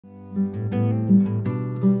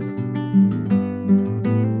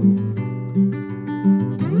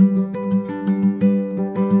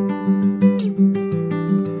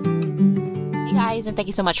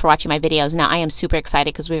you so much for watching my videos. Now I am super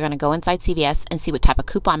excited because we're going to go inside CVS and see what type of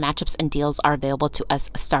coupon matchups and deals are available to us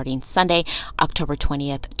starting Sunday, October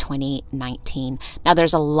 20th, 2019. Now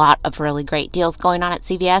there's a lot of really great deals going on at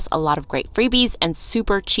CVS, a lot of great freebies and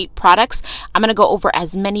super cheap products. I'm going to go over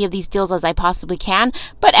as many of these deals as I possibly can,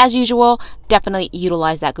 but as usual, definitely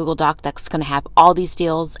utilize that Google Doc that's going to have all these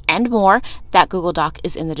deals and more. That Google Doc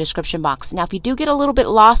is in the description box. Now if you do get a little bit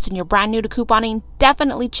lost and you're brand new to couponing,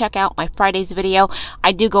 definitely check out my Friday's video.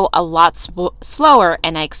 I do go a lot slower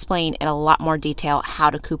and I explain in a lot more detail how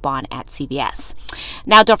to coupon at CVS.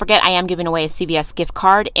 Now don't forget, I am giving away a CVS gift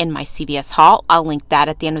card in my CVS haul. I'll link that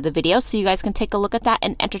at the end of the video so you guys can take a look at that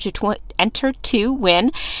and enter to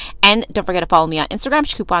win. And don't forget to follow me on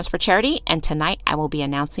Instagram, Coupons for Charity. And tonight I will be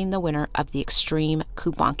announcing the winner of the Extreme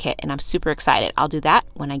Coupon Kit, and I'm super excited. I'll do that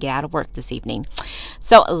when I get out of work this evening.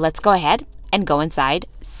 So let's go ahead and go inside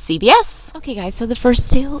CVS. Okay guys, so the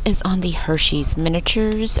first deal is on the Hershey's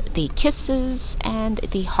miniatures, the Kisses, and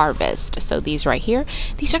the Harvest. So these right here,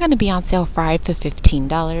 these are going to be on sale 5 for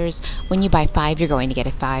 $15. When you buy 5, you're going to get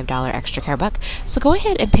a $5 extra care buck. So go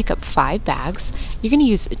ahead and pick up 5 bags. You're going to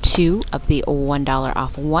use 2 of the $1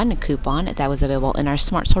 off 1 coupon that was available in our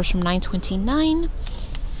Smart Source from $9.29.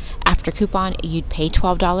 After coupon, you'd pay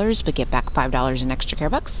 $12 but get back $5 in extra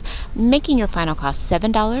care bucks, making your final cost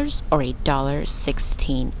 $7 or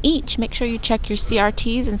 $1.16 each. Make sure you check your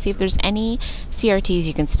CRTs and see if there's any CRTs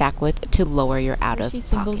you can stack with to lower your out-of-pocket.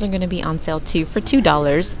 Singles are going to be on sale too for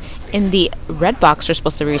 $2. In the red box, you're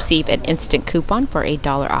supposed to receive an instant coupon for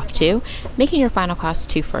 $1 off too, making your final cost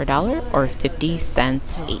 2 for $1 or 50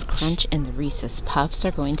 cents each. Crunch and the Reese's Puffs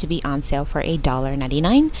are going to be on sale for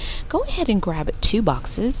 $1.99. Go ahead and grab 2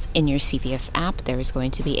 boxes. In your CVS app, there is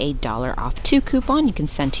going to be a $1 off 2 coupon you can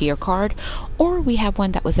send to your card, or we have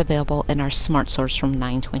one that was available in our Smart Source from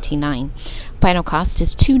 $9.29. Final cost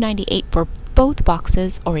is $2.98 for both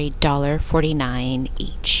boxes or $1.49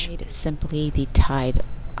 each. Simply the Tide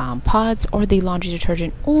pods or the laundry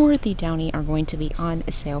detergent or the Downy are going to be on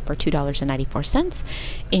sale for $2.94.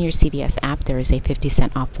 In your CVS app, there is a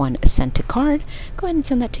 50-cent off one sent to card. Go ahead and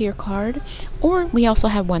send that to your card. Or we also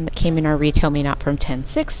have one that came in our retail me not from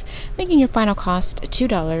 10.6, making your final cost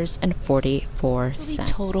 $2.44. The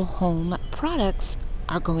total home products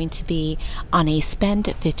are going to be on a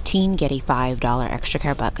spend 15 get a $5 extra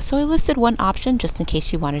care buck. So I listed one option just in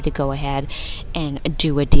case you wanted to go ahead and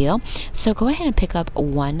do a deal. So go ahead and pick up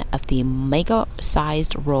one of the mega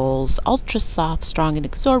sized rolls, ultra soft, strong and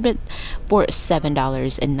absorbent for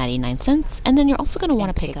 $7.99. And then you're also going to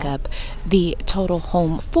want to pick up the total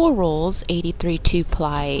home 4 rolls, 83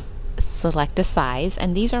 2-ply, select a size,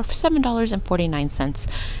 and these are for $7.49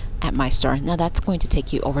 at my store. Now that's going to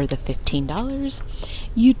take you over the $15.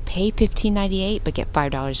 You'd pay $15.98 but get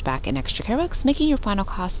 $5 back in extra care bucks, making your final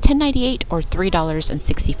cost $10.98 or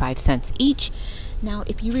 $3.65 each. Now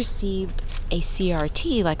if you received a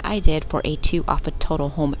CRT like I did for a 2 off of Total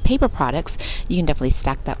Home paper products, you can definitely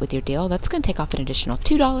stack that with your deal. That's going to take off an additional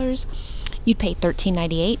 $2. You'd pay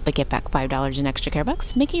 $13.98 but get back $5 in extra care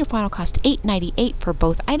bucks, making your final cost $8.98 for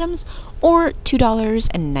both items or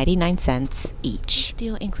 $2.99 each. This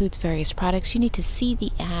deal includes various products. You need to see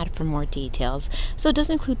the ad for more details. So it does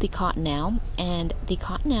include the Cottonelle, and the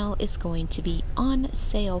Cottonelle is going to be on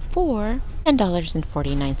sale for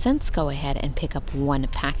 $10.49. Go ahead and pick up 1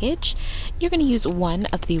 package. You're going to use one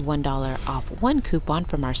of the $1 off 1 coupon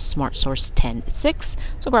from our Smart Source 10.6.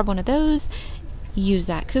 So grab one of those. Use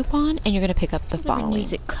that coupon and you're going to pick up the following.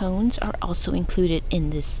 Music cones are also included in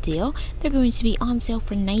this deal. They're going to be on sale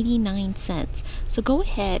for 99 cents. So go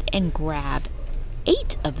ahead and grab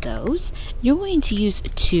 8 of those. You're going to use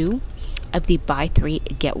 2 of the buy 3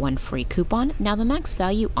 get 1 free coupon. Now the max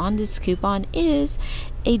value on this coupon is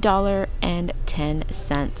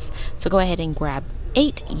 $1.10. So go ahead and grab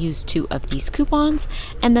 8, use 2 of these coupons,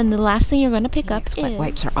 and then the last thing you're going to pick up is wet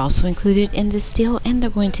wipes are also included in this deal, and they're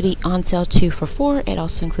going to be on sale 2 for $4. It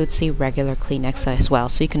also includes the regular Kleenex as well,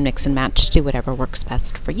 so you can mix and match, do whatever works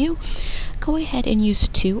best for you. Go ahead and use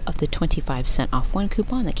 2 of the 25-cent off 1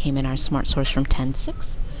 coupon that came in our Smart Source from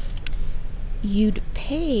 10.6. You'd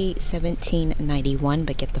pay $17.91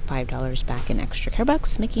 but get the $5 back in extra care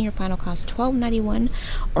bucks, making your final cost $12.91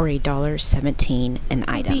 or $1.17 an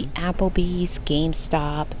item. The Applebee's,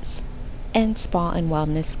 GameStop, and Spa and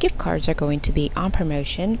Wellness gift cards are going to be on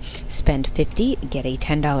promotion. Spend $50, get a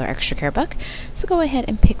 $10 extra care buck. So go ahead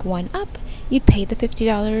and pick one up. You'd pay the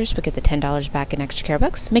 $50 but get the $10 back in extra care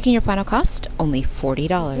bucks, making your final cost only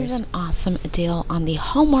 $40. This is an awesome deal on the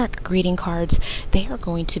Hallmark greeting cards. They are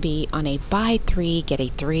going to be on a buy 3 get a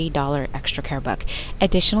 $3 extra care buck.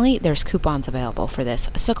 Additionally, there's coupons available for this.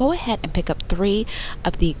 So go ahead and pick up 3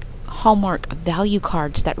 of the Hallmark value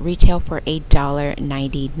cards that retail for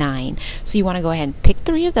 $1.99. So you want to go ahead and pick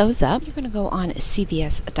 3 of those up. You're going to go on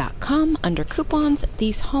CVS.com under coupons.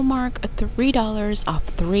 These Hallmark $3 off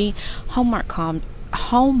 3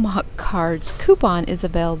 Hallmark cards coupon is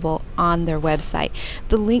available on their website.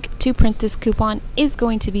 The link to print this coupon is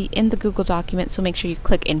going to be in the Google document, so make sure you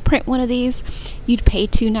click and print one of these. You'd pay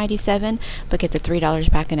 $2.97 but get the $3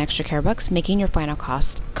 back in extra care bucks, making your final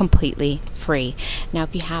cost completely free. Now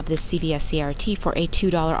if you have this CVS CRT for a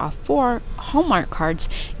 $2 off 4 Hallmark cards,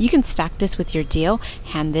 you can stack this with your deal,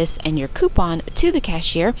 hand this and your coupon to the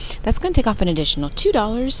cashier. That's going to take off an additional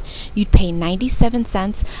 $2. You'd pay 97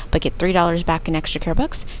 cents but get $3 back in extra care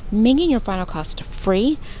bucks, making your final cost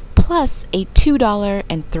free, plus a $2.03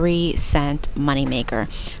 moneymaker.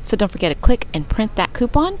 So don't forget to click and print that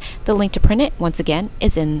coupon. The link to print it, once again,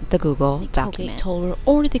 is in the Google document. The Colgate Total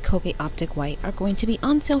or the Colgate Optic White are going to be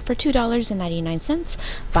on sale for $2.99.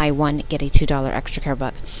 Buy one, get a $2 extra care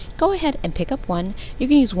buck. Go ahead and pick up one. You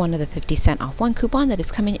can use one of the 50% off one coupon that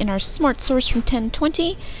is coming in our Smart Source from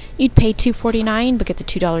 1020. You'd pay $2.49 but get the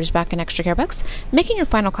 $2 back in extra care bucks, making your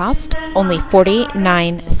final cost only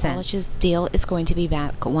 49 cents. Polishes deal is going to be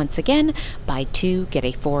back once again. Buy 2, get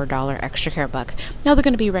a $4 extra care buck. Now they're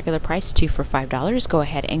going to be regular price, 2 for $5. Go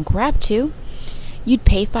ahead and grab 2. You'd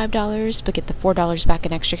pay $5 but get the $4 back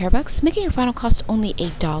in extra care bucks, making your final cost only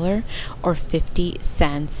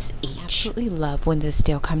 $8.50 each. I absolutely love when this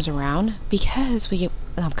deal comes around because we get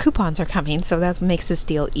coupons are coming, so that makes this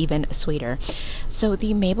deal even sweeter. So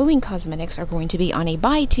the Maybelline Cosmetics are going to be on a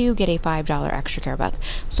buy 2, get a $5 extra care buck.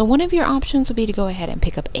 So one of your options would be to go ahead and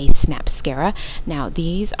pick up a Snap Mascara. Now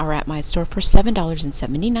these are at my store for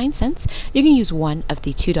 $7.79. You can use one of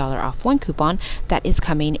the $2 off one coupon that is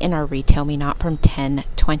coming in our Retail Me Not from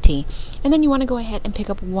 1020. And then you want to go ahead and pick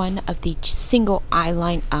up one of the single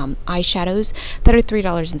eyeline eyeshadows that are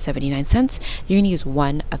 $3.79. You can use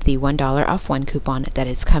one of the $1 off one coupon that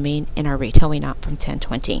is coming in our Retail Me Not from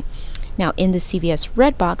 1020. Now in the CVS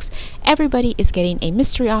Red Box, everybody is getting a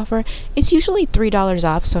mystery offer. It's usually $3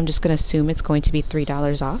 off, so I'm just going to assume it's going to be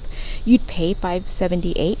 $3 off. You'd pay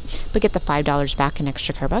 $5.78 but get the $5 back in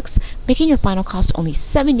extra care bucks, making your final cost only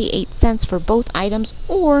 78 cents for both items,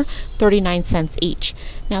 or 39 cents each.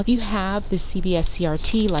 Now if you have the CVS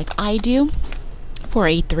CRT like I do, for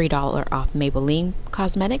a $3 off Maybelline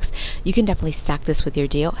Cosmetics, you can definitely stack this with your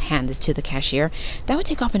deal, hand this to the cashier. That would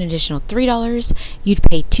take off an additional $3. You'd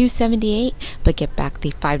pay $2.78 but get back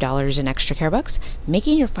the $5 in extra care bucks,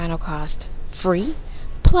 making your final cost free,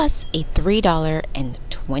 plus a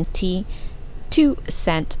 $3.22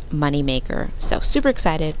 moneymaker. So super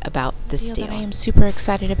excited about this deal. That I am super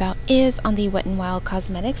excited about is on the Wet n Wild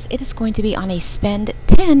Cosmetics. It is going to be on a spend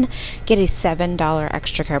 10, get a $7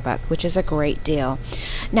 extra care buck, which is a great deal.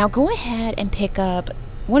 Now go ahead and pick up,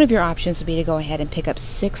 one of your options would be to go ahead and pick up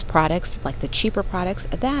 6 products, like the cheaper products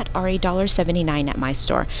that are $1.79 at my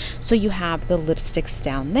store. So you have the lipsticks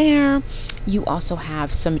down there. You also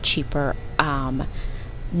have some cheaper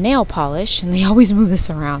nail polish, and they always move this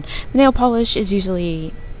around. The nail polish is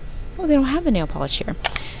usually, well, they don't have the nail polish here.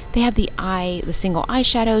 They have the single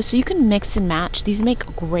eyeshadow, so you can mix and match. These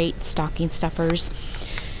make great stocking stuffers.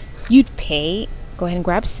 You'd pay, go ahead and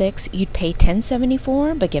grab 6. You'd pay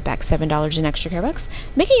 $10.74 but get back $7 in extra care bucks,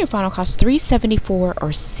 making your final cost $3.74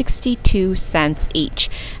 or 62 cents each.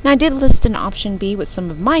 Now I did list an option B with some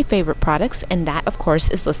of my favorite products, and that of course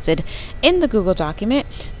is listed in the Google document.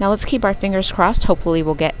 Now let's keep our fingers crossed. Hopefully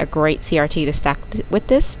we'll get a great CRT to stack with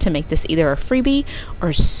this to make this either a freebie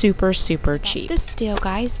or super cheap. This deal,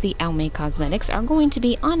 guys, the Almay Cosmetics are going to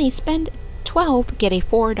be on a spend 12, get a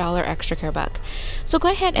 $4 extra care buck. So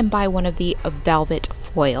go ahead and buy one of the velvet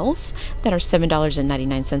foils that are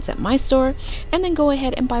 $7.99 at my store, and then go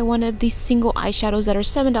ahead and buy one of the single eyeshadows that are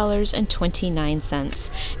 $7.29.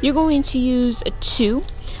 You're going to use 2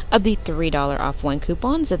 of the $3 off one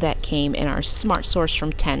coupons that came in our Smart Source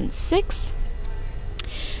from 10.6.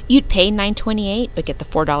 You'd pay $9.28 but get the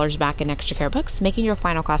 $4 back in extra care bucks, making your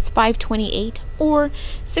final cost $5.28 or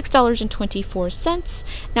 $6.24.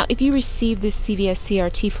 Now if you receive this CVS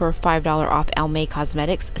CRT for a $5 off Almay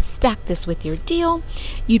Cosmetics, stack this with your deal.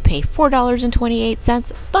 You'd pay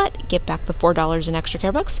 $4.28 but get back the $4 in extra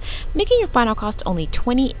care bucks, making your final cost only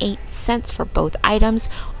 28 cents for both items,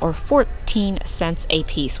 or 14 cents a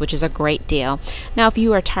piece, which is a great deal. Now if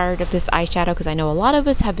you are tired of this eyeshadow, because I know a lot of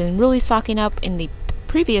us have been really stocking up in the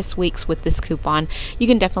previous weeks with this coupon, you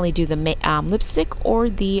can definitely do the lipstick or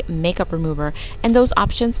the makeup remover, and those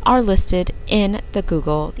options are listed in the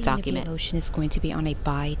Google document. The lotion is going to be on a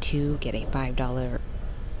buy 2, get a $5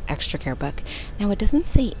 extra care buck. Now it doesn't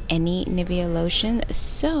say any Nivea lotion,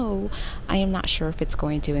 so I am not sure if it's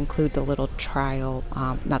going to include the little trial,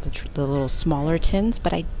 not the little smaller tins,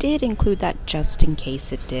 but I did include that just in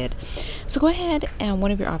case it did. So go ahead, and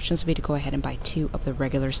one of your options would be to go ahead and buy 2 of the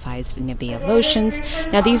regular sized Nivea lotions.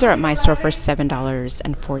 Now these are at my store for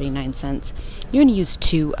 $7.49. You're going to use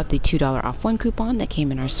 2 of the $2 off 1 coupon that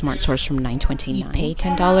came in our Smart Source from $9.29. You pay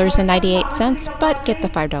 $10.98, but get the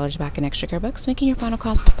 $5 back in extra care bucks, making your final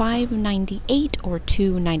cost $5.98 or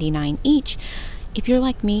 $2.99 each. If you're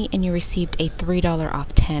like me and you received a $3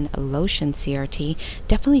 off 10 lotion CRT,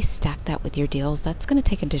 definitely stack that with your deals. That's going to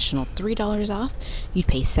take additional $3 off. You'd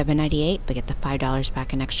pay $7.98 but get the $5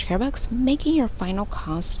 back in extra care bucks, making your final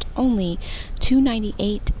cost only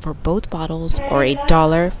 $2.98 for both bottles or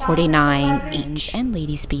 $1.49 each. And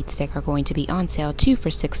Lady Speed Stick are going to be on sale too for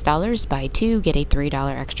 $6. Buy 2, get a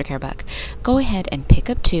 $3 extra care buck. Go ahead and pick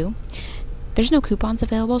up 2. There's no coupons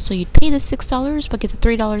available, so you'd pay the $6 but get the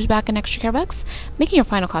 $3 back in extra care bucks, making your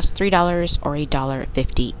final cost $3 or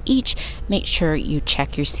 $1.50 each. Make sure you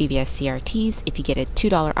check your CVS CRTs. If you get a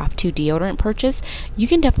 $2 off 2 deodorant purchase, you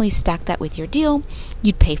can definitely stack that with your deal.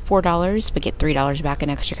 You'd pay $4 but get $3 back in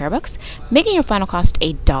extra care bucks, making your final cost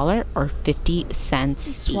 $1 or 50 cents.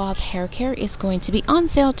 Suave hair care is going to be on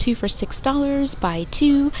sale too for $6. Buy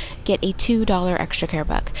 2, get a $2 extra care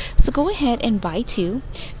buck. So go ahead and buy 2.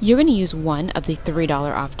 You're going to use 1 of the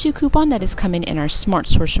 $3 off 2 coupon that is coming in our Smart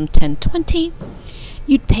Source from $10.20.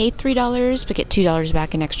 You'd pay $3 but get $2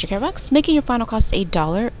 back in extra care bucks, making your final cost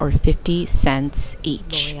 $1 or 50 cents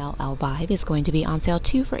each. L'Oreal Elvive is going to be on sale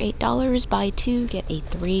too for $8. Buy 2, get a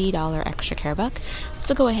 $3 extra care buck.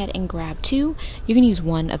 So go ahead and grab 2. You can use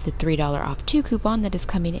 1 of the $3 off 2 coupon that is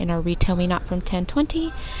coming in our Retail Me Not from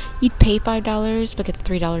 $10.20. You'd pay $5 but get the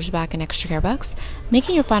 $3 back in extra care bucks,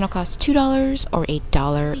 making your final cost $2 or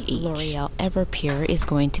 $1 each. L'Oreal Everpure is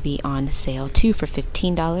going to be on sale too for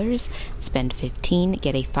 $15. Spend $15,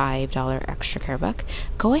 get a $5 extra care buck.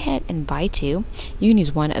 Go ahead and buy 2. You can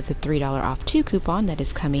use 1 of the $3 off 2 coupon that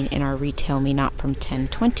is coming in our Retail Me Not from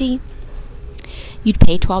 $10.20. You'd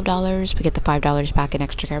pay $12 but get the $5 back in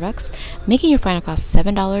extra care bucks, making your final cost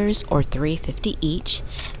 $7 or $3.50 each.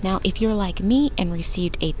 Now, if you're like me and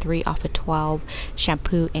received a 3 off of 12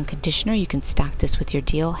 shampoo and conditioner, you can stack this with your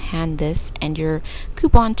deal. Hand this and your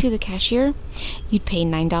coupon to the cashier. You'd pay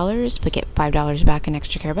 $9 but get $5 back in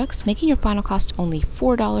extra care bucks, making your final cost only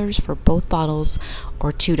 $4 for both bottles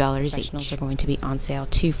or $2 each. Professionals are going to be on sale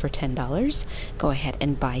too for $10. Go ahead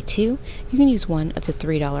and buy 2. You can use 1 of the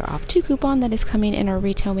 $3 off 2 coupon that is coming in our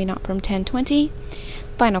Retail Me Not from $10.20.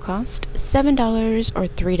 Final cost $7 or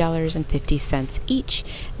 $3.50 each.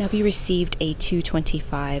 Now, if you received a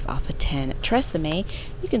 $2.25 off of 10 Tresemme,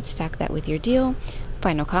 you can stack that with your deal.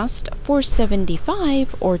 Final cost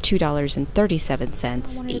 $4.75 or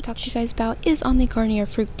 $2.37 each. To talk to you guys about is on the Garnier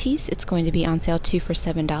Fructis. It's going to be on sale too for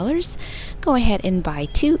 $7. Go ahead and buy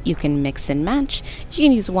 2. You can mix and match. You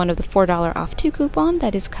can use 1 of the $4 off 2 coupon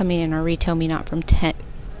that is coming in our Retail Me Not from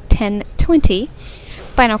 $10.20.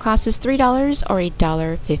 Final cost is $3 or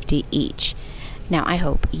 $1.50 each. Now, I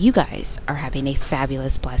hope you guys are having a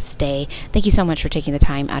fabulous, blessed day. Thank you so much for taking the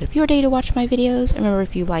time out of your day to watch my videos. Remember,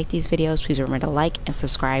 if you like these videos, please remember to like and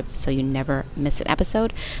subscribe so you never miss an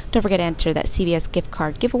episode. Don't forget to enter that CVS gift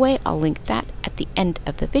card giveaway. I'll link that at the end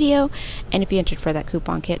of the video. And if you entered for that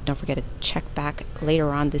coupon kit, don't forget to check back later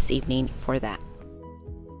on this evening for that.